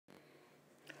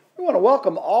We want to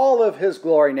welcome all of His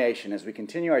Glory Nation as we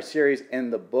continue our series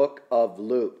in the book of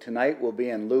Luke. Tonight we'll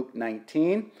be in Luke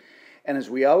 19. And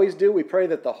as we always do, we pray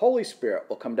that the Holy Spirit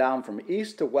will come down from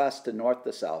east to west to north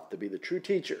to south to be the true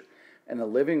teacher and the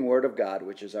living Word of God,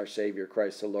 which is our Savior,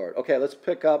 Christ the Lord. Okay, let's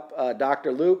pick up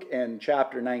Dr. Luke in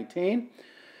chapter 19.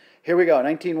 Here we go,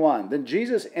 19:1. Then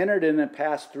Jesus entered in and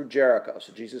passed through Jericho.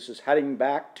 So Jesus is heading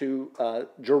back to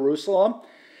Jerusalem.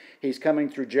 He's coming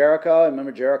through Jericho.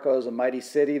 Remember, Jericho is a mighty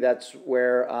city. That's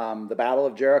where the Battle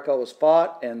of Jericho was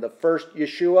fought. And the first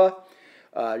Joshua,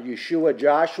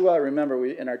 Joshua. Remember,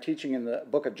 in our teaching in the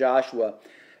book of Joshua,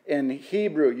 in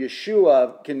Hebrew,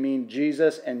 Yeshua can mean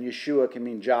Jesus and Yeshua can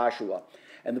mean Joshua.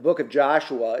 And the book of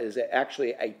Joshua is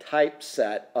actually a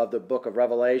typeset of the book of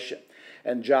Revelation.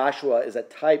 And Joshua is a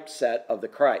typeset of the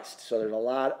Christ. So there's a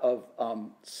lot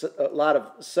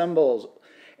of symbols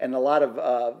and a lot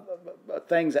of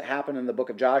things that happen in the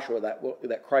book of Joshua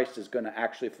that Christ is going to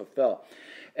actually fulfill.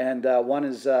 And one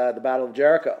is the Battle of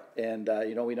Jericho. And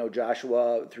we know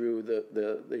Joshua through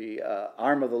the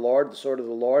arm of the Lord, the sword of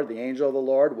the Lord, the angel of the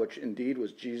Lord, which indeed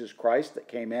was Jesus Christ that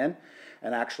came in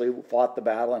and actually fought the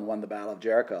battle and won the Battle of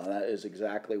Jericho. And that is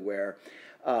exactly where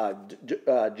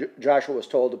Joshua was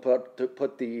told to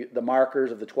put the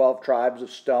markers of the 12 tribes of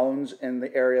stones in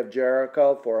the area of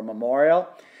Jericho for a memorial.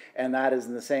 And that is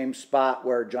in the same spot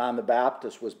where John the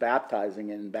Baptist was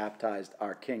baptizing and baptized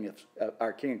our King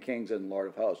of Kings and Lord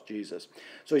of Hosts, Jesus.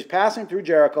 So he's passing through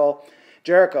Jericho.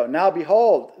 Now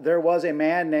behold, there was a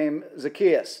man named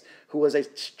Zacchaeus, who was a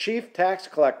chief tax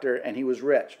collector, and he was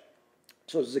rich.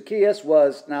 So Zacchaeus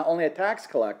was not only a tax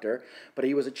collector, but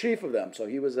he was a chief of them. So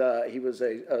he was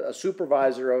a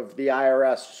supervisor of the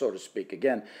IRS, so to speak.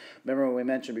 Again, remember when we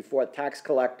mentioned before, tax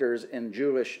collectors in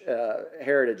Jewish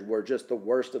heritage were just the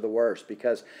worst of the worst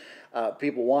because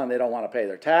people, one, they don't want to pay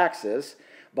their taxes,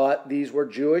 but these were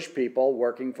Jewish people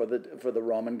working for the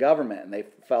Roman government, and they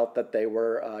felt that they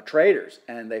were traitors,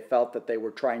 and they felt that they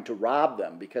were trying to rob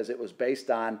them because it was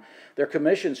based on, their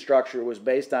commission structure was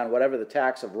based on whatever the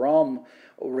tax of Rome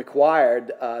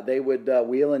required. They would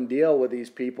wheel and deal with these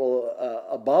people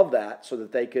above that so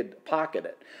that they could pocket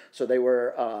it. So they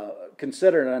were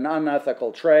considered an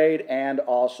unethical trade and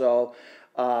also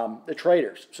the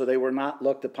traitors. So they were not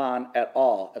looked upon at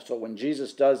all. So when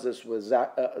Jesus does this with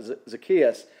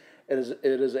Zacchaeus, it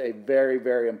is a very,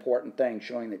 very important thing,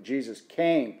 showing that Jesus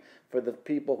came for the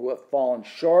people who have fallen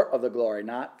short of the glory,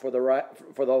 not for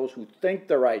those who think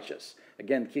they're righteous.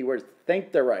 Again, key word,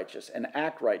 think they're righteous and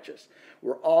act righteous.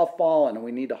 We're all fallen, and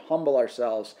we need to humble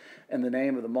ourselves in the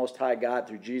name of the Most High God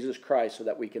through Jesus Christ so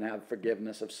that we can have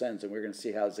forgiveness of sins. And we're going to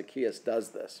see how Zacchaeus does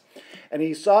this. And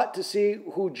he sought to see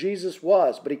who Jesus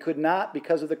was, but he could not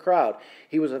because of the crowd.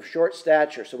 He was of short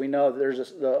stature. So we know there's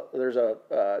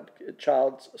a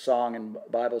child's song in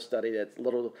Bible study that's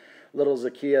Little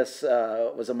Zacchaeus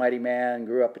was a mighty man,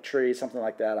 grew up a tree, something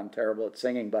like that. I'm terrible at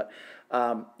singing, but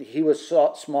he was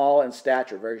small in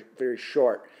stature, very, very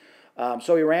short.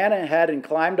 So he ran ahead and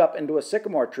climbed up into a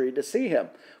sycamore tree to see him,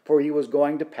 for he was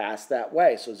going to pass that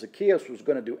way. So Zacchaeus was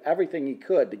going to do everything he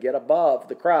could to get above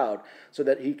the crowd so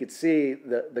that he could see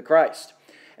the Christ.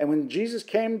 And when Jesus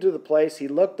came to the place, he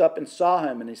looked up and saw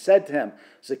him, and he said to him,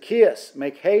 Zacchaeus,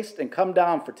 make haste and come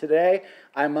down, for today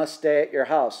I must stay at your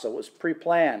house. So it was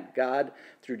pre-planned. God,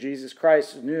 through Jesus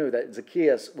Christ, knew that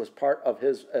Zacchaeus was part of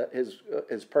his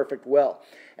perfect will,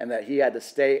 and that he had to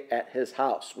stay at his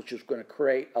house, which was going to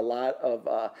create a lot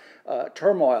of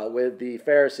turmoil with the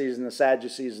Pharisees and the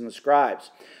Sadducees and the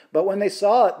scribes. But when they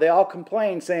saw it, they all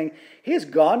complained, saying, he has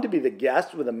gone to be the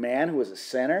guest with a man who is a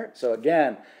sinner. So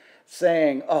again,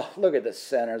 saying, oh, look at this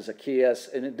sinner, Zacchaeus,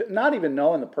 and not even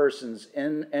knowing the person's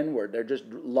inward. They're just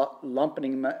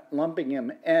lumping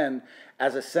him in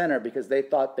as a sinner because they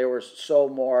thought they were so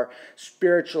more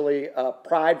spiritually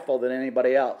prideful than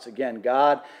anybody else. Again,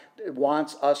 God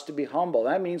wants us to be humble.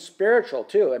 That means spiritual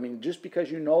too. I mean, just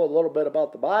because you know a little bit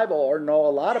about the Bible or know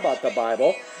a lot about the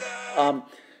Bible,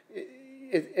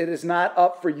 it is not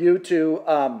up for you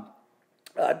to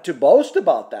boast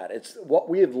about that. It's what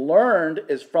we have learned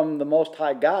is from the Most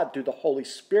High God through the Holy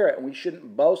Spirit, and we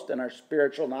shouldn't boast in our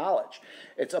spiritual knowledge.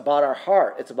 It's about our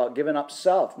heart. It's about giving up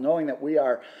self, knowing that we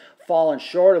are fallen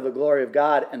short of the glory of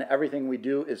God, and everything we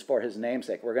do is for His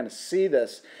namesake. We're going to see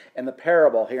this in the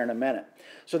parable here in a minute.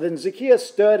 So then Zacchaeus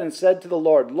stood and said to the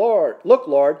Lord, look,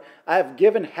 Lord, I have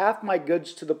given half my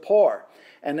goods to the poor.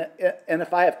 And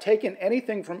if I have taken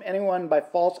anything from anyone by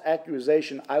false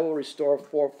accusation, I will restore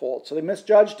fourfold. So they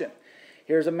misjudged him.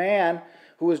 Here's a man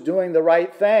who was doing the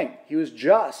right thing. He was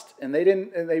just, and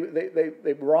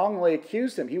they wrongly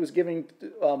accused him. He was giving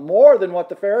more than what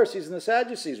the Pharisees and the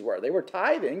Sadducees were. They were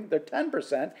tithing, they're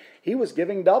 10%. He was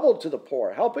giving double to the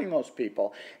poor, helping those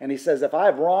people. And he says, if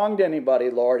I've wronged anybody,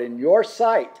 Lord, in your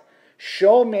sight,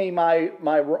 show me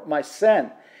my sin,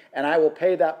 and I will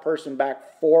pay that person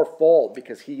back fourfold,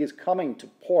 because he is coming to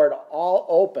pour it all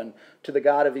open to the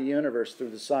God of the universe through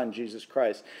the Son, Jesus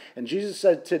Christ. And Jesus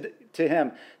said to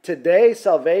him, today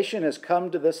salvation has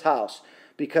come to this house,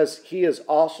 because he is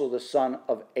also the son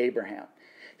of Abraham.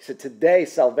 He said, today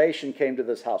salvation came to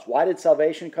this house. Why did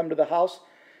salvation come to the house?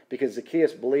 Because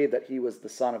Zacchaeus believed that he was the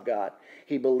Son of God.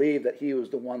 He believed that he was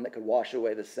the one that could wash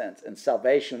away the sins. And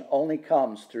salvation only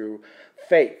comes through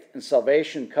faith. And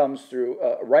salvation comes through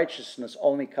righteousness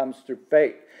only comes through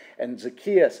faith. And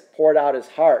Zacchaeus poured out his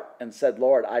heart and said,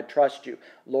 Lord, I trust you.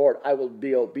 Lord, I will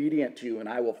be obedient to you, and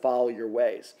I will follow your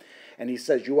ways. And he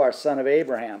says, you are son of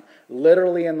Abraham,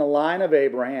 literally in the line of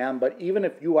Abraham. But even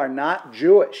if you are not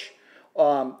Jewish,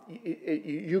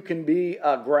 you can be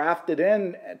grafted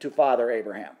in to Father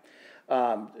Abraham.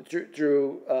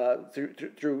 Through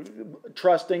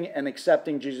trusting and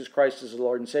accepting Jesus Christ as the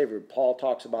Lord and Savior. Paul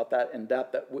talks about that in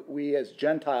depth, that we as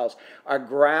Gentiles are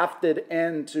grafted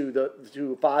into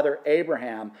to Father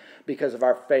Abraham because of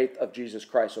our faith of Jesus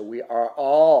Christ. So we are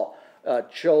all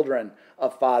children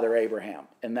of Father Abraham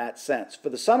in that sense. For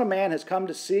the Son of Man has come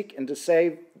to seek and to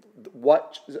save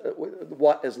what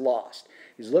is lost.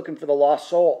 He's looking for the lost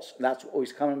souls, and that's what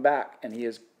he's coming back, and he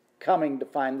is coming to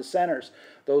find the sinners,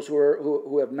 those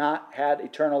who have not had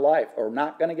eternal life or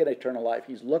not going to get eternal life.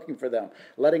 He's looking for them,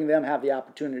 letting them have the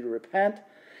opportunity to repent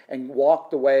and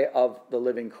walk the way of the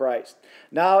living Christ.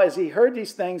 Now, as he heard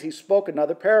these things, he spoke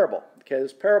another parable. Okay,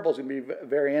 this parable is going to be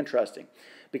very interesting,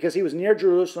 because he was near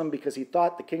Jerusalem, because he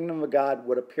thought the kingdom of God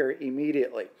would appear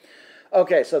immediately.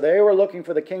 Okay, so they were looking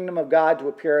for the kingdom of God to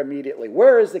appear immediately.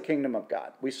 Where is the kingdom of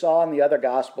God? We saw in the other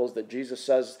Gospels that Jesus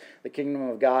says the kingdom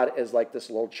of God is like this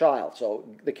little child. So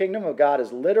the kingdom of God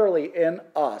is literally in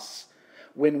us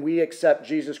when we accept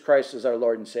Jesus Christ as our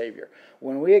Lord and Savior.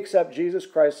 When we accept Jesus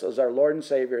Christ as our Lord and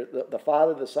Savior, the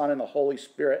Father, the Son, and the Holy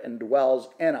Spirit indwells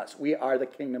in us. We are the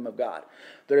kingdom of God.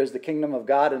 There is the kingdom of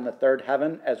God in the third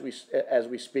heaven as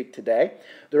we speak today.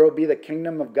 There will be the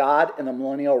kingdom of God in the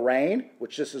millennial reign,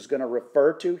 which this is going to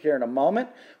refer to here in a moment.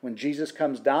 When Jesus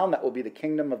comes down, that will be the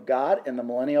kingdom of God in the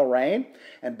millennial reign.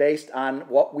 And based on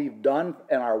what we've done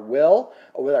in our will,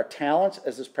 or with our talents,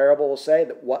 as this parable will say,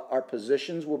 that what our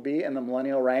positions will be in the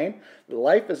millennial reign.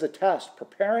 Life is a test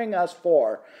preparing us for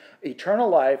eternal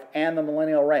life and the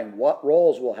millennial reign. What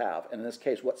roles we'll have, and in this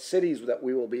case, what cities that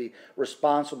we will be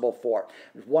responsible for.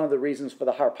 One of the reasons for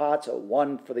the harpazo,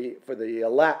 one for the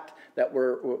elect that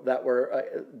were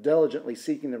diligently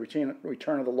seeking the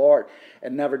return of the Lord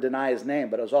and never deny his name,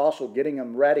 but it was also getting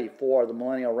them ready for the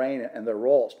millennial reign and their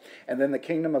roles. And then the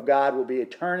kingdom of God will be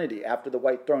eternity. After the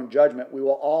white throne judgment, we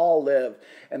will all live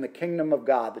in the kingdom of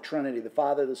God, the Trinity, the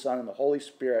Father, the Son, and the Holy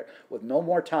Spirit, with no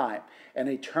more time and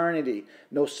eternity,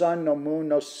 no sun, no moon,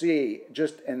 no sea,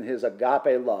 just in his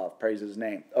agape love. Praise his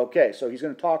name. Okay, so he's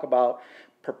going to talk about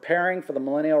preparing for the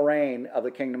millennial reign of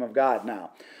the kingdom of God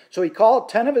now. So he called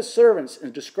 10 of his servants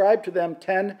and described to them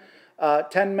 10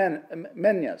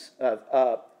 minas.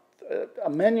 A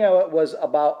mina was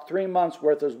about 3 months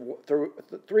worth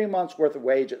of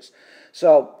wages.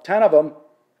 So 10 of them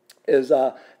is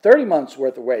 30 months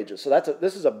worth of wages. So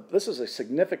this is a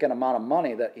significant amount of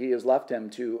money that he has left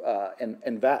him to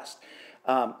invest.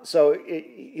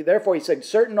 Therefore he said,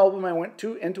 certain nobleman went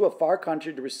into a far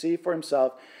country to receive for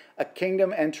himself a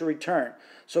kingdom and to return.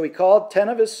 So he called 10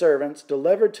 of his servants,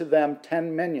 delivered to them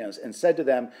 10 minas, and said to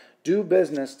them, do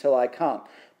business till I come.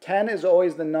 10 is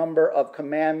always the number of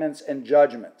commandments and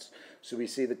judgments. So we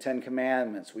see the 10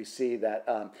 commandments. We see that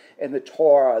in the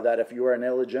Torah, that if you were an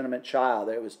illegitimate child,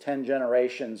 it was 10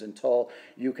 generations until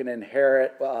you can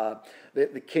inherit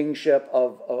the kingship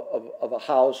of a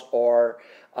house, or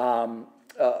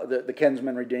the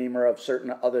kinsman redeemer of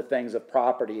certain other things of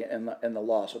property in the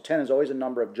law. So 10 is always a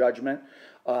number of judgment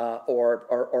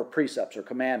or precepts or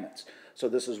commandments. So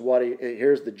this is what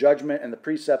here's the judgment and the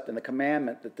precept and the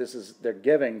commandment that they're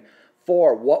giving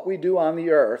for what we do on the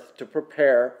earth to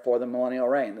prepare for the millennial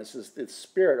reign. This is the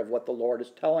spirit of what the Lord is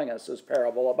telling us this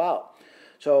parable about.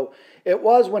 So it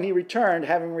was when he returned,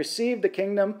 having received the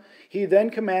kingdom, he then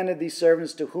commanded these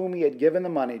servants to whom he had given the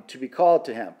money to be called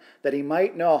to him, that he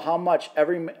might know how much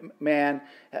every man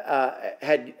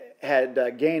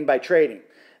had gained by trading.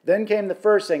 Then came the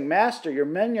first, saying, Master, your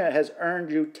mina has earned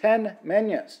you 10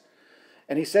 minas.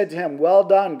 And he said to him, well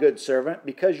done, good servant,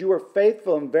 because you were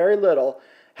faithful in very little,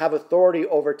 have authority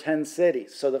over 10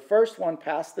 cities. So the first one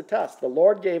passed the test. The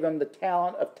Lord gave him the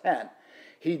talent of 10.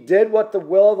 He did what the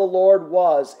will of the Lord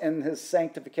was in his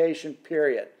sanctification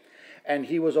period. And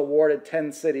he was awarded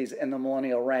 10 cities in the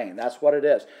millennial reign. That's what it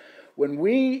is. When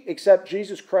we accept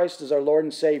Jesus Christ as our Lord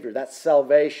and Savior, that's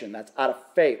salvation. That's out of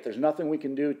faith. There's nothing we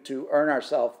can do to earn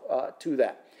ourselves to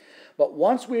that. But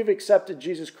once we've accepted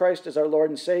Jesus Christ as our Lord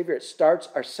and Savior, it starts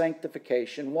our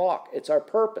sanctification walk. It's our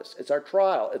purpose. It's our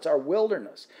trial. It's our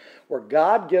wilderness, where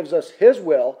God gives us his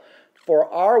will for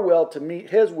our will to meet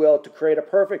his will to create a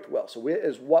perfect will. So it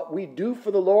is what we do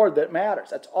for the Lord that matters.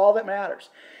 That's all that matters.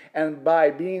 And by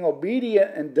being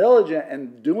obedient and diligent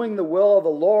and doing the will of the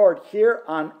Lord here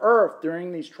on earth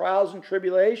during these trials and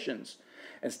tribulations,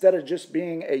 instead of just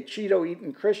being a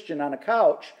Cheeto-eating Christian on a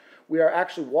couch, we are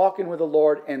actually walking with the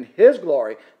Lord in his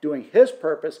glory, doing his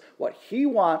purpose, what he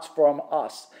wants from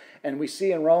us. And we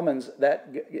see in Romans that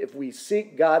if we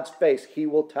seek God's face, he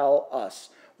will tell us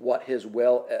what his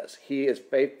will is. He is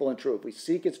faithful and true. If we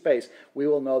seek his face, we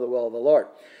will know the will of the Lord.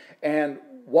 And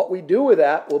what we do with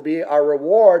that will be our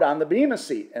reward on the Bema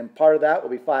seat. And part of that will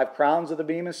be 5 crowns of the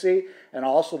Bema seat. And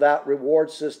also that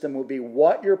reward system will be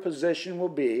what your position will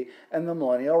be in the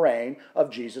millennial reign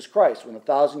of Jesus Christ. When the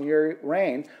 1,000-year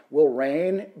reign will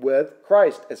reign with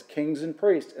Christ as kings and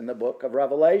priests in the book of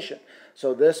Revelation.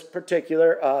 So this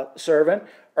particular servant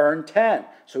earned 10.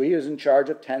 So he is in charge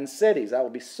of 10 cities. That will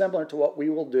be similar to what we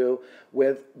will do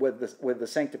with the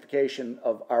sanctification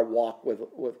of our walk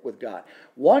with God.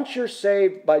 Once you're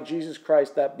saved by Jesus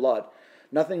Christ, that blood,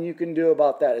 nothing you can do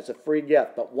about that. It's a free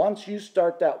gift. But once you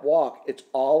start that walk, it's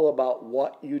all about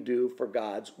what you do for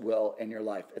God's will in your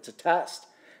life. It's a test.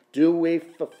 Do we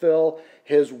fulfill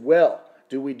his will?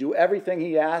 Do we do everything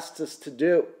he asks us to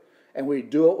do? And we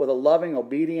do it with a loving,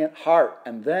 obedient heart.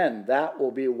 And then that will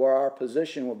be where our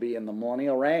position will be in the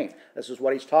millennial reign. This is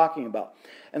what he's talking about.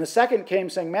 And the second came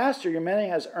saying, Master, your minya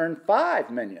has earned 5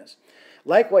 minyas.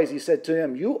 Likewise, he said to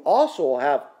him, you also will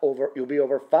have you'll be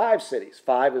over 5 cities.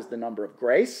 5 is the number of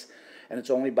grace. And it's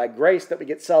only by grace that we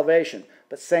get salvation.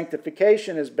 But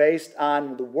sanctification is based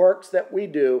on the works that we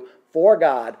do for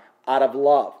God out of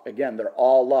love. Again, they're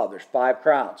all love. There's 5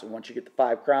 crowns. And once you get the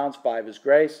 5 crowns, 5 is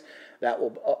grace. That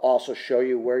will also show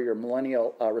you where your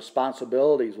millennial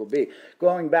responsibilities will be.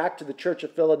 Going back to the Church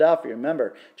of Philadelphia,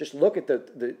 remember, just look at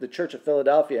the Church of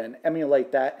Philadelphia and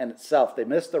emulate that in itself. They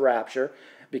missed the rapture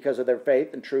because of their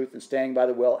faith and truth and standing by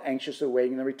the will, anxiously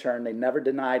awaiting the return. They never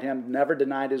denied him, never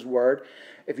denied his word.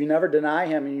 If you never deny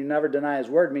him and you never deny his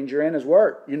word, it means you're in his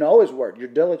word. You know his word. You're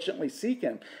diligently seeking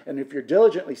him. And if you're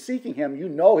diligently seeking him, you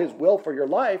know his will for your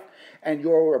life, and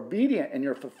you're obedient and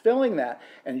you're fulfilling that.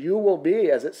 And you will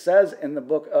be, as it says in the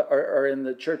book or in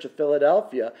the Church of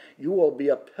Philadelphia, you will be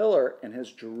a pillar in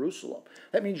his Jerusalem.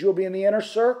 That means you'll be in the inner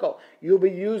circle. You'll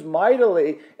be used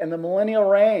mightily in the millennial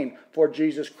reign for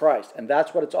Jesus Christ. And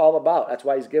that's what it's all about. That's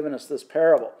why he's given us this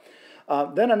parable.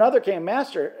 Then another came,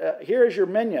 Master, here is your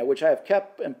minya, which I have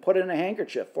kept and put in a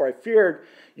handkerchief. For I feared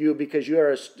you because you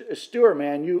are a steward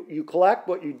man. You collect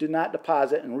what you did not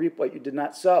deposit and reap what you did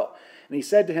not sow. And he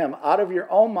said to him, out of your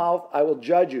own mouth I will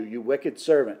judge you, you wicked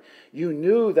servant. You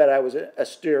knew that I was a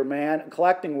steward man,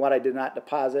 collecting what I did not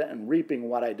deposit and reaping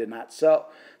what I did not sow.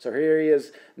 So here he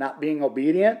is not being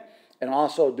obedient, and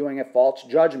also doing a false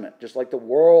judgment, just like the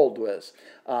world was.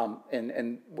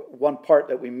 And one part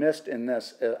that we missed in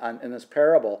this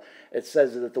parable, it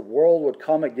says that the world would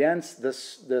come against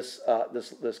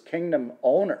this kingdom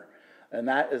owner, and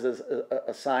that is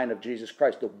a sign of Jesus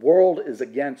Christ. The world is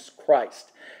against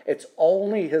Christ. It's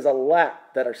only his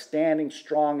elect that are standing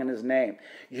strong in his name.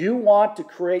 You want to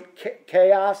create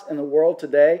chaos in the world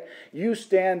today? You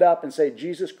stand up and say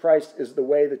Jesus Christ is the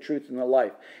way, the truth, and the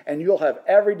life, and you'll have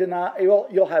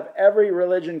you'll have every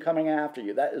religion coming after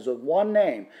you. That is the one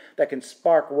name that can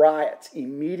spark riots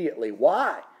immediately.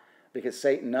 Why? Because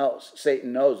Satan knows.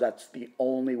 Satan knows that's the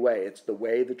only way. It's the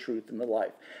way, the truth, and the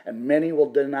life. And many will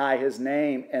deny his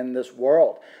name in this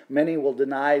world. Many will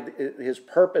deny his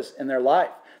purpose in their life.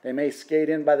 They may skate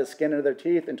in by the skin of their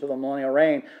teeth into the millennial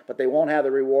reign, but they won't have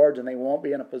the rewards, and they won't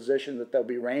be in a position that they'll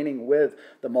be reigning with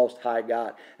the Most High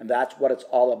God. And that's what it's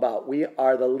all about. We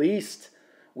are the least.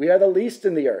 We are the least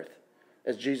in the earth.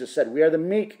 As Jesus said, we are the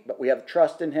meek, but we have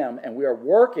trust in him, and we are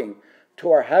working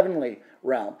to our heavenly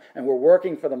realm. And we're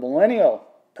working for the millennial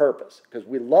purpose because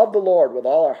we love the Lord with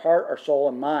all our heart, our soul,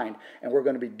 and mind, and we're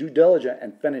going to be due diligent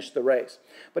and finish the race.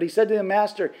 But he said to the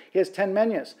master, he has 10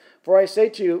 minyas. For I say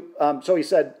to you, so he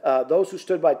said, those who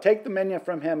stood by, take the minya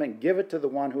from him and give it to the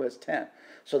one who has 10.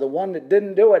 So the one that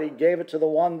didn't do it, he gave it to the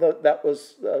one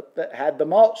that had the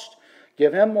most.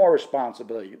 Give him more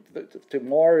responsibility. To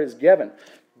more is given.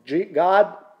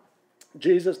 God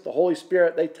Jesus, the Holy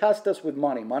Spirit, they test us with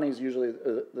money. Money is usually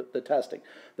the testing.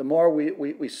 The more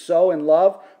we sow in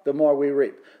love, the more we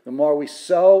reap. The more we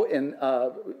sow in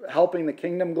helping the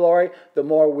kingdom glory, the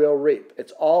more we'll reap.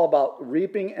 It's all about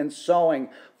reaping and sowing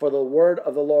for the word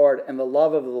of the Lord and the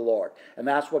love of the Lord. And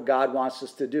that's what God wants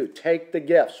us to do. Take the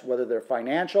gifts, whether they're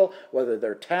financial, whether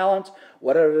they're talents,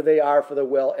 whatever they are for the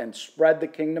will, and spread the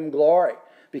kingdom glory.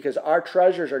 Because our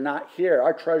treasures are not here.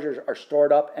 Our treasures are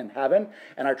stored up in heaven,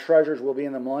 and our treasures will be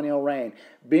in the millennial reign,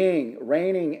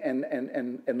 reigning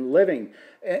and living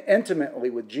intimately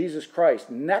with Jesus Christ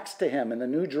next to him in the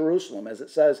New Jerusalem, as it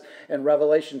says in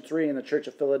Revelation 3 in the Church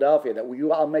of Philadelphia,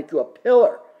 that I'll make you a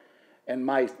pillar in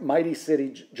my mighty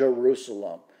city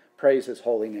Jerusalem. Praise his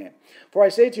holy name. For I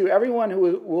say to you, everyone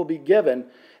who will be given,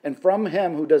 and from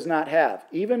him who does not have,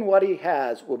 even what he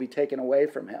has will be taken away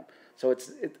from him. So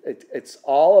it's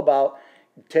all about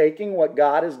taking what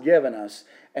God has given us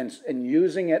and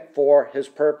using it for his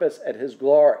purpose and his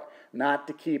glory, not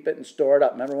to keep it and store it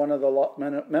up.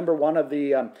 Remember one of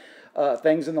the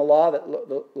things in the law that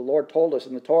the Lord told us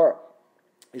in the Torah.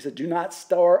 He said, do not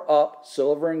store up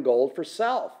silver and gold for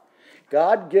self.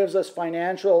 God gives us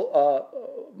financial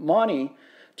money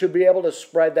to be able to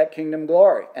spread that kingdom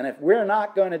glory. And if we're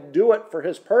not going to do it for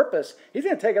his purpose, he's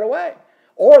going to take it away.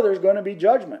 Or there's going to be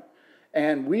judgment.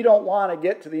 And we don't want to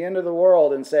get to the end of the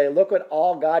world and say, look what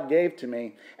all God gave to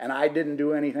me, and I didn't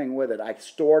do anything with it. I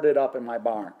stored it up in my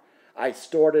barn. I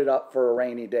stored it up for a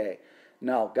rainy day.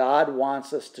 No, God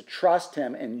wants us to trust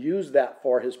him and use that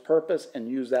for his purpose and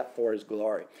use that for his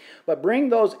glory. But bring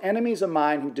those enemies of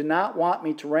mine who did not want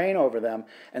me to reign over them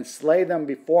and slay them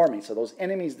before me. So those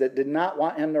enemies that did not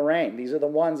want him to reign, these are the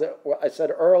ones that I said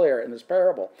earlier in this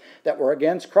parable that were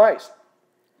against Christ.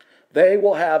 They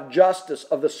will have justice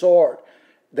of the sword.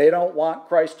 They don't want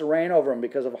Christ to reign over them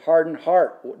because of a hardened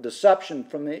heart, deception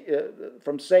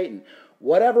from Satan.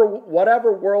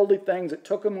 Whatever worldly things that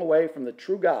took him away from the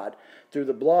true God through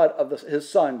the blood of his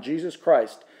Son, Jesus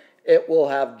Christ, it will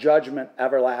have judgment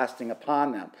everlasting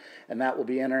upon them. And that will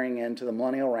be entering into the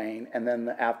millennial reign. And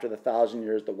then after the 1,000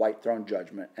 years, the white throne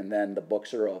judgment. And then the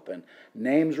books are open,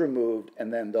 names removed.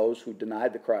 And then those who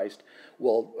denied the Christ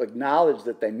will acknowledge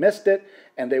that they missed it.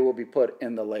 And they will be put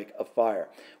in the lake of fire.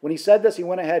 When he said this, he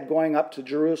went ahead going up to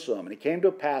Jerusalem. And he came to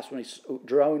a pass when he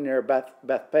drew near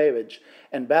Bethphage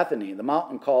and Bethany, the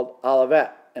mountain called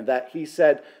Olivet. And that he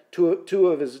said to two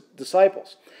of his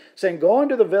disciples, saying, go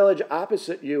into the village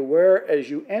opposite you, where as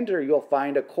you enter you'll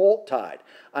find a colt tied,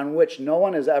 on which no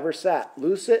one has ever sat.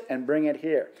 Loose it and bring it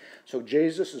here. So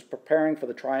Jesus is preparing for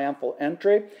the triumphal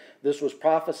entry. This was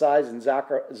prophesied in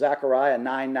Zechariah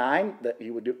 9:9, that he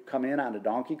would come in on a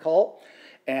donkey colt.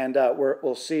 And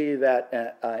we'll see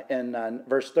that in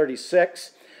verse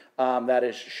 36, that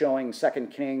is showing 2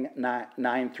 King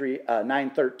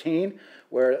 9:13,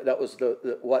 where that was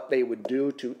what they would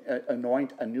do to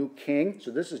anoint a new king.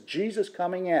 So this is Jesus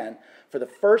coming in for the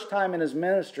first time in his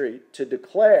ministry to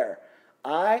declare,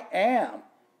 I am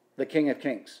the King of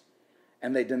Kings.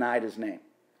 And they denied his name.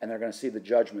 And they're going to see the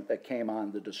judgment that came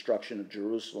on the destruction of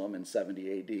Jerusalem in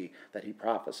 70 AD that he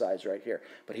prophesies right here.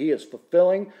 But he is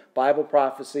fulfilling Bible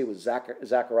prophecy with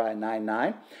Zechariah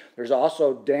 9:9. There's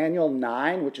also Daniel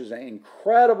 9, which is an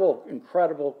incredible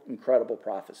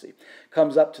prophecy.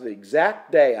 Comes up to the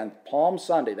exact day on Palm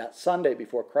Sunday, that Sunday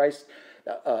before Christ's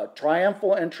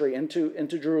triumphal entry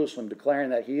into Jerusalem,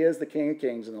 declaring that he is the King of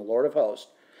Kings and the Lord of hosts.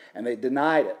 And they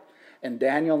denied it. In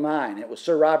Daniel 9, it was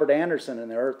Sir Robert Anderson in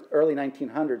the early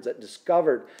 1900s that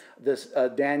discovered this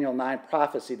Daniel 9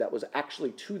 prophecy that was actually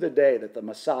to the day that the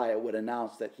Messiah would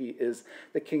announce that he is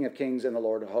the King of Kings and the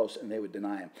Lord of hosts, and they would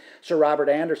deny him. Sir Robert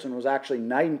Anderson was actually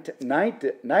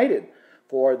knighted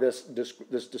for this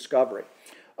discovery.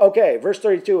 Okay, verse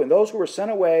 32, and those who were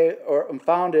sent away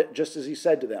found it just as he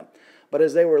said to them. But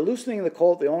as they were loosening the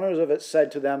colt, the owners of it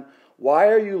said to them, why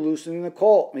are you loosening the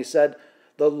colt? And he said,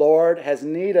 the Lord has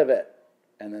need of it.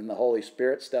 And then the Holy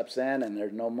Spirit steps in and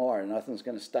there's no more. Nothing's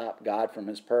going to stop God from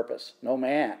his purpose. No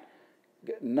man.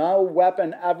 No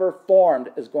weapon ever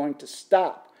formed is going to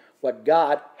stop what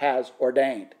God has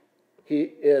ordained. He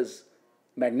is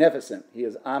magnificent. He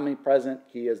is omnipresent.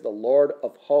 He is the Lord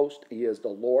of hosts. He is the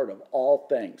Lord of all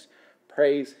things.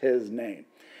 Praise his name.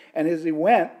 And as he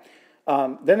went,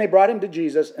 then they brought him to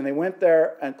Jesus, and they went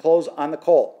there and closed on the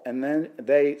colt, and then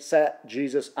they set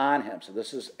Jesus on him. So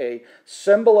this is a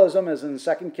symbolism, as in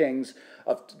 2 Kings,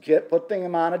 of putting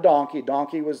him on a donkey.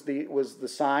 Donkey was the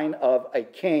sign of a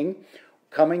king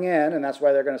coming in, and that's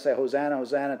why they're going to say, Hosanna,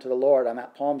 Hosanna to the Lord on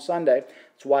that Palm Sunday.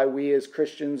 That's why we as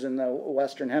Christians in the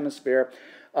Western Hemisphere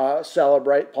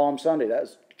celebrate Palm Sunday.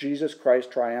 That's Jesus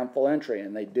Christ's triumphal entry,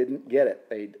 and they didn't get it.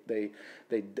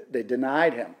 They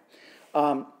denied him.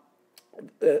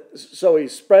 So he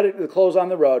spread the clothes on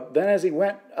the road. Then as he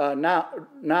went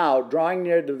now drawing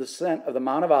near to the descent of the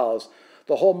Mount of Olives,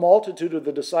 the whole multitude of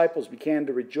the disciples began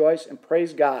to rejoice and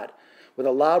praise God with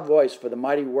a loud voice for the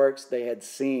mighty works they had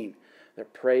seen. They're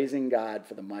praising God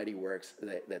for the mighty works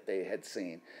that they had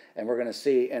seen. And we're going to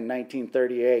see in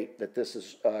 1938 that this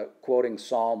is quoting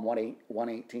Psalm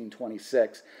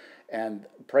 118:26 and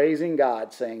praising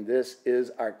God, saying, "This is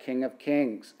our King of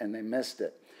Kings," and they missed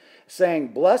it. Saying,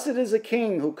 "Blessed is a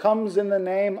king who comes in the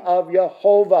name of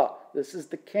Jehovah." This is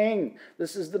the king.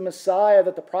 This is the Messiah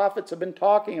that the prophets have been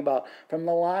talking about from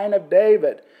the line of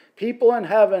David. People in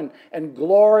heaven and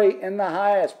glory in the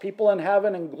highest. People in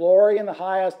heaven and glory in the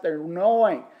highest. They're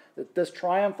knowing that this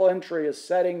triumphal entry is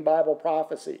setting Bible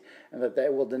prophecy and that they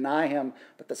will deny him.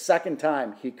 But the second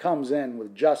time he comes in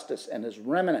with justice, and his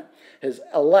remnant, his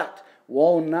elect,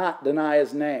 will not deny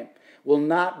his name, will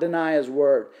not deny his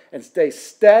word, and stay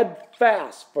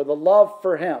steadfast for the love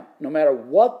for him. No matter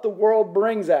what the world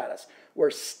brings at us, we're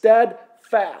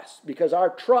steadfast because our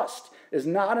trust is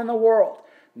not in the world,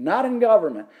 not in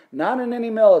government, not in any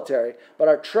military, but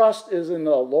our trust is in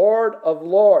the Lord of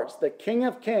Lords, the King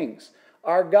of Kings,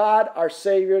 our God, our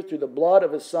Savior, through the blood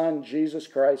of his Son, Jesus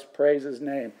Christ. Praise his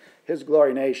name, his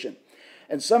glory nation.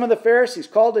 And some of the Pharisees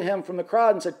called to him from the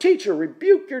crowd and said, "Teacher,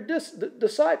 rebuke your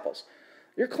disciples.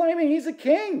 You're claiming he's a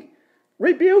king.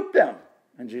 Rebuke them."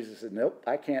 And Jesus said, "Nope,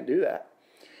 I can't do that."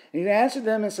 And he answered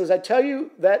them and says, "I tell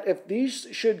you that if these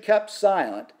should kept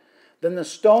silent, then the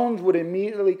stones would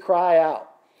immediately cry out."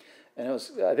 And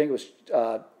I think it was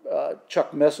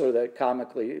Chuck Missler that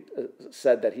comically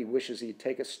said that he wishes he'd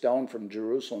take a stone from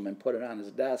Jerusalem and put it on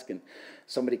his desk. And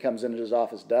somebody comes into his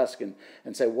office desk and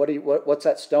say, "What's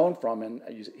that stone from?" And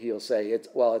he'll say,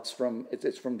 it's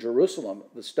from Jerusalem,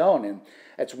 the stone. And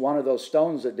it's one of those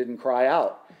stones that didn't cry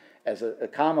out, as a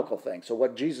comical thing. So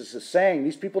what Jesus is saying,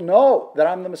 these people know that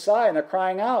I'm the Messiah, and they're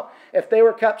crying out. If they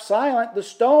were kept silent, the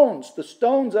stones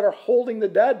that are holding the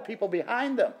dead people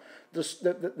behind them,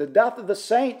 the death of the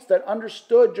saints that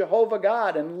understood Jehovah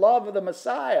God and love of the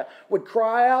Messiah would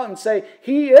cry out and say,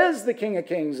 "He is the King of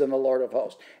Kings and the Lord of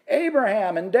hosts."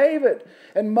 Abraham and David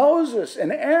and Moses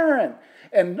and Aaron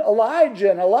and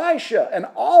Elijah and Elisha and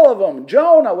all of them,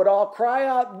 Jonah, would all cry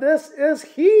out, "This is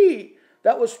he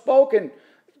that was spoken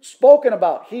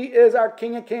about. He is our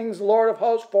King of Kings, Lord of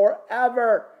hosts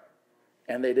forever."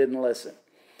 And they didn't listen.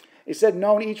 He said,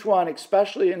 "Known each one,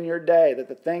 especially in your day, that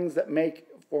the things that make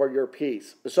for your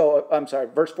peace." So,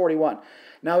 verse 41.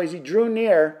 Now as he drew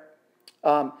near,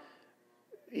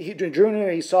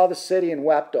 he saw the city and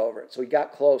wept over it. So he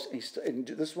got close. And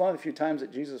this is one of the few times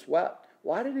that Jesus wept.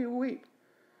 Why did he weep?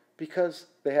 Because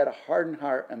they had a hardened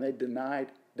heart and they denied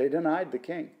the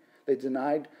king. They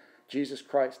denied Jesus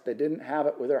Christ. They didn't have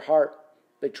it with their heart.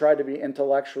 They tried to be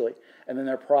intellectually, and then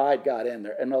their pride got in.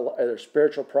 Their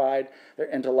spiritual pride, their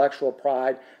intellectual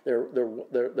pride, their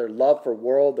love for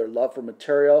world, their love for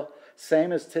material.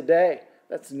 Same as today.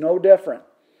 That's no different.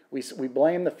 We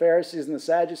blame the Pharisees and the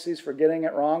Sadducees for getting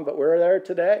it wrong, but we're there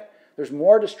today. There's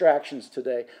more distractions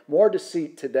today, more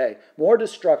deceit today, more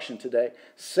destruction today.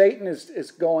 Satan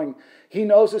is going, he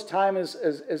knows his time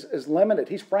is limited.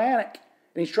 He's frantic,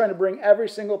 and he's trying to bring every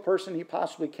single person he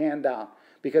possibly can down.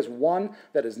 Because one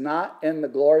that is not in the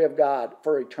glory of God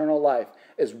for eternal life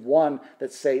is one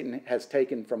that Satan has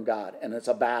taken from God. And it's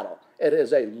a battle. It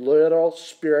is a literal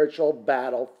spiritual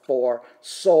battle for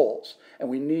souls. And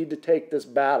we need to take this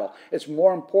battle. It's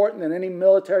more important than any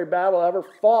military battle ever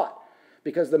fought.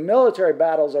 Because the military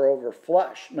battles are over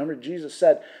flesh. Remember, Jesus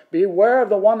said, "Beware of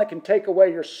the one that can take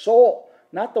away your soul,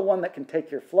 not the one that can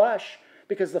take your flesh.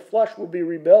 Because the flesh will be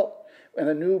rebuilt in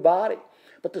a new body.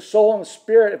 But the soul and the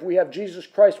spirit, if we have Jesus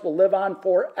Christ, will live on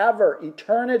forever,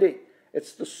 eternity."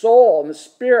 It's the soul and the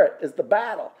spirit is the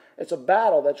battle. It's a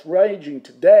battle that's raging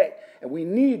today. And we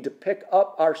need to pick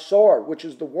up our sword, which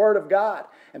is the Word of God,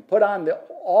 and put on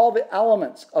all the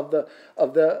elements of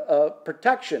the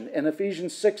protection in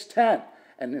Ephesians 6:10.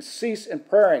 And cease in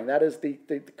praying. That is the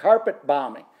carpet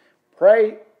bombing.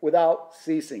 Pray without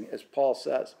ceasing, as Paul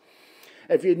says.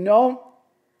 If you'd known,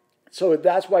 so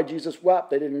that's why Jesus wept.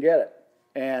 They didn't get it.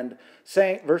 And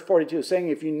saying, verse 42, saying,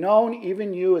 "If you known,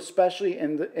 even you, especially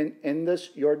in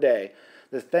this your day,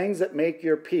 the things that make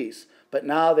your peace, but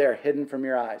now they are hidden from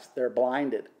your eyes." They're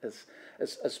blinded,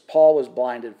 as Paul was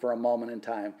blinded for a moment in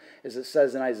time. As it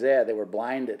says in Isaiah, they were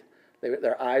blinded.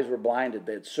 Their eyes were blinded.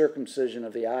 They had circumcision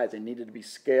of the eyes. They needed to be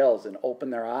scales and open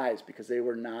their eyes because they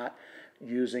were not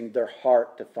using their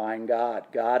heart to find God.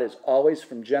 God is always,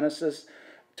 from Genesis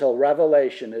till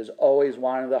Revelation is always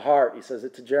wanting the heart. He says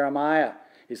it to Jeremiah.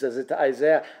 He says it to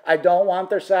Isaiah. I don't want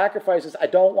their sacrifices. I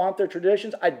don't want their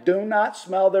traditions. I do not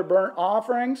smell their burnt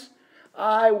offerings.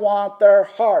 I want their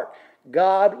heart.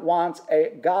 God wants a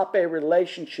agape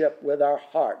relationship with our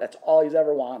heart. That's all he's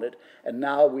ever wanted. And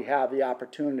now we have the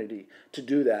opportunity to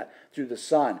do that through the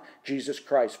Son, Jesus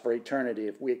Christ, for eternity.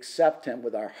 If we accept him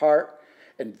with our heart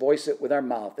and voice it with our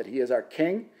mouth, that he is our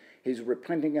King, he's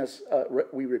repenting us.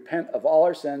 We repent of all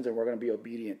our sins, and we're going to be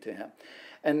obedient to him.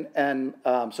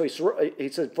 So he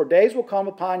said, for days will come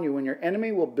upon you when your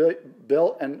enemy will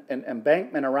build an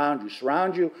embankment around you,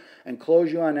 surround you, and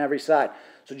close you on every side.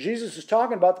 So Jesus is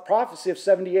talking about the prophecy of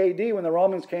 70 AD when the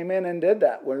Romans came in and did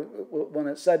that. When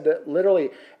it said that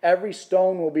literally every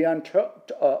stone will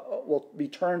be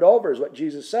turned over, is what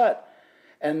Jesus said.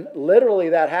 And literally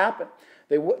that happened.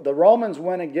 The Romans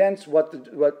went against what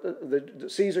the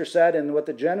Caesar said and what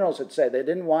the generals had said. They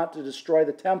didn't want to destroy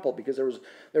the temple because there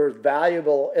was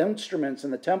valuable instruments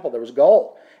in the temple. There was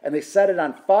gold. And they set it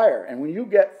on fire. And when you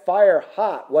get fire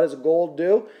hot, what does gold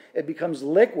do? It becomes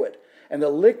liquid. And the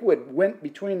liquid went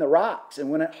between the rocks. And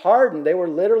when it hardened, they were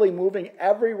literally moving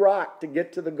every rock to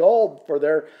get to the gold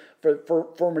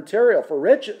for material, for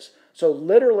riches. So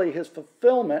literally his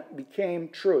fulfillment became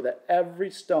true, that every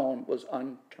stone was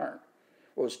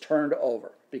turned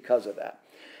over because of that.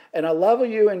 And I level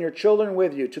you and your children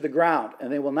with you to the ground,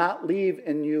 and they will not leave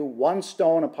in you one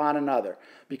stone upon another,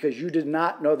 because you did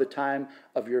not know the time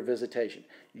of your visitation.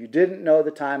 You didn't know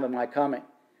the time of my coming.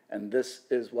 And this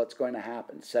is what's going to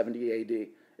happen, 70 AD.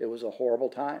 It was a horrible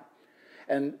time.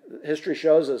 And history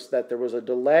shows us that there was a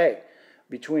delay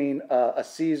between a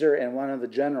Caesar and one of the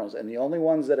generals. And the only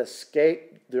ones that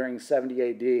escaped during 70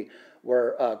 AD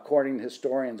were, according to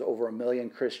historians, over 1 million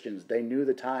Christians. They knew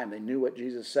the time. They knew what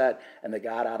Jesus said, and they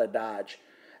got out of Dodge.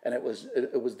 And it was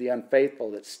the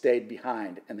unfaithful that stayed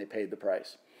behind, and they paid the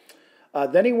price.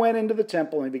 Then he went into the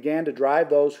temple, and he began to drive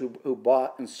those who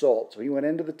bought and sold. So he went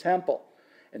into the temple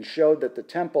and showed that the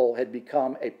temple had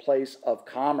become a place of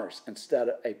commerce instead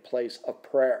of a place of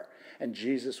prayer. And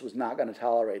Jesus was not going to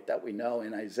tolerate that. We know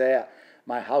in Isaiah,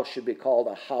 my house should be called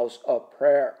a house of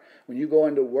prayer. When you go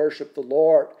in to worship the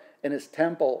Lord in his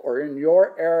temple or in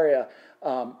your area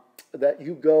that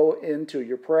you go into,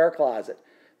 your prayer closet,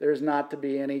 there's not to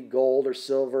be any gold or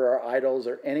silver or idols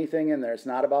or anything in there. It's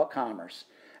not about commerce.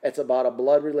 It's about a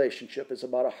blood relationship. It's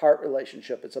about a heart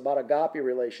relationship. It's about agape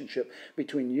relationship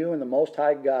between you and the Most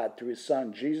High God through his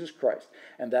Son, Jesus Christ.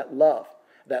 And that love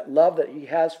that he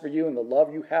has for you and the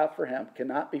love you have for him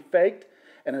cannot be faked,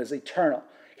 and it is eternal.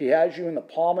 He has you in the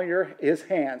palm of his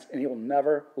hands, and he will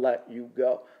never let you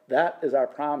go. That is our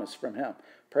promise from him.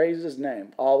 Praise his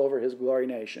name all over his glory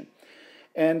nation.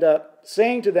 And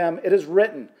saying to them, it is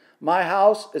written, my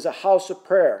house is a house of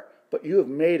prayer, but you have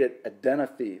made it a den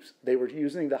of thieves. They were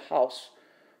using the house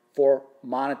for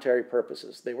monetary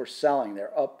purposes. They were selling.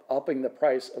 They're upping the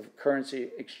price of currency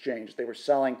exchange. They were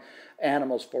selling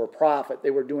animals for profit. They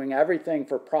were doing everything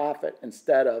for profit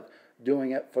instead of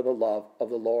doing it for the love of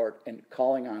the Lord and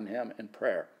calling on him in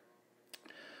prayer.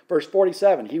 Verse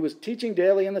 47, he was teaching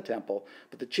daily in the temple,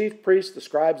 but the chief priests, the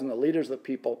scribes, and the leaders of the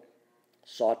people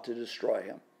sought to destroy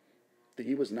him.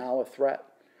 He was now a threat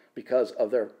because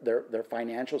of their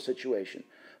financial situation,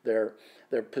 their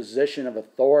position of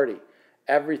authority,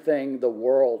 everything the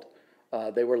world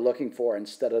they were looking for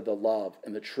instead of the love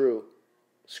and the true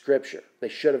Scripture. They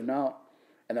should have known,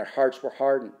 and their hearts were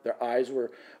hardened. Their eyes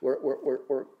were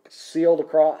sealed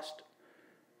across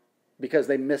because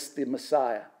they missed the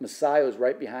Messiah. Messiah was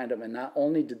right behind them, and not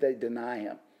only did they deny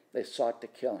him, they sought to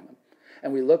kill him.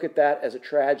 And we look at that as a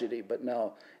tragedy, but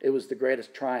no, it was the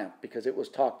greatest triumph because it was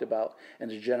talked about in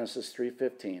Genesis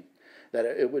 3:15, that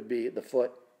it would be the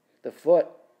foot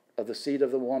of the seed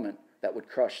of the woman that would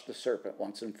crush the serpent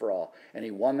once and for all. And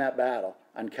he won that battle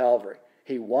on Calvary.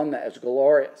 He won that. It was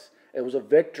glorious. It was a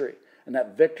victory, and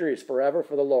that victory is forever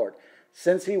for the Lord.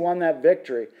 Since he won that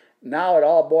victory, now it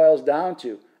all boils down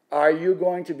to, are you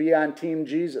going to be on Team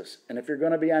Jesus? And if you're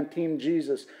going to be on Team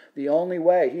Jesus, the only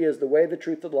way, he is the way, the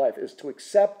truth, and life, is to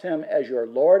accept him as your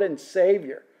Lord and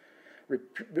Savior.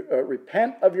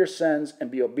 Repent of your sins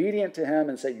and be obedient to him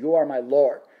and say, you are my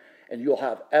Lord. And you'll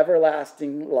have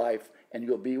everlasting life, and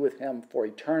you'll be with him for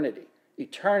eternity.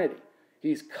 Eternity.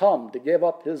 He's come to give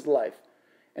up his life,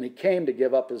 and he came to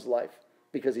give up his life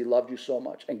because he loved you so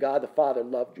much. And God the Father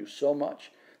loved you so much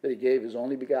that he gave his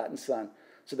only begotten Son,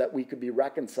 so that we could be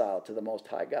reconciled to the Most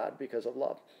High God because of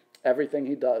love. Everything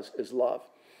he does is love.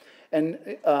 And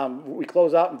we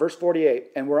close out in verse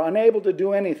 48. And we're unable to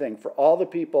do anything, for all the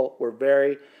people were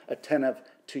very attentive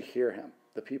to hear him.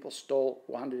 The people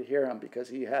wanted to hear him because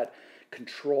he had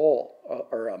control,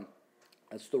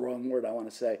 that's the wrong word I want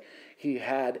to say. He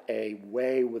had a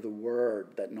way with the word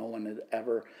that no one had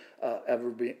ever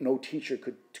been, no teacher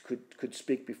could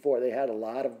speak before. They had a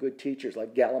lot of good teachers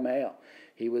like Gamaliel.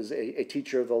 He was a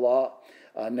teacher of the law.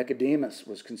 Nicodemus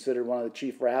was considered one of the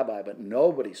chief rabbi, but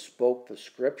nobody spoke the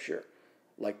scripture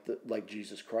like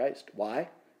Jesus Christ. Why?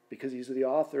 Because he's the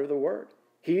author of the word.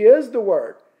 He is the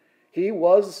word. He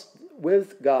was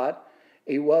with God.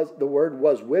 The Word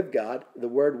was with God. The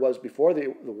Word was before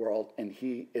the world, and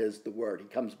He is the Word. He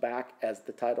comes back as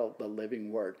the title, the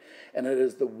living Word. And it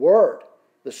is the Word,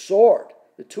 the sword,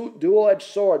 the dual-edged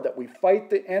sword that we fight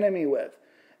the enemy with.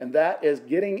 And that is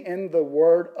getting in the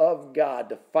Word of God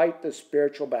to fight the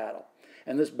spiritual battle.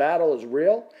 And this battle is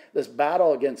real. This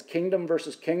battle against kingdom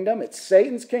versus kingdom. It's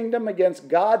Satan's kingdom against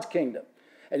God's kingdom.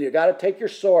 And you've got to take your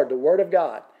sword, the Word of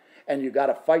God, and you've got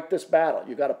to fight this battle.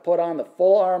 You've got to put on the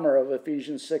full armor of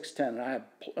Ephesians 6:10. And I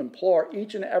implore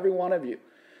each and every one of you,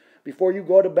 before you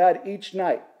go to bed each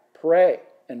night, pray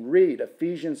and read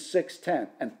Ephesians 6:10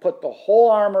 and put the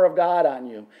whole armor of God on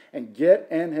you and get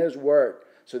in His Word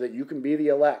so that you can be the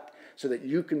elect, so that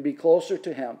you can be closer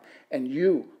to Him, and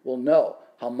you will know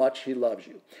how much He loves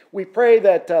you. We pray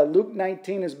that Luke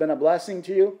 19 has been a blessing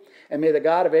to you, and may the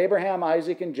God of Abraham,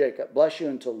 Isaac, and Jacob bless you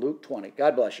until Luke 20.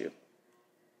 God bless you.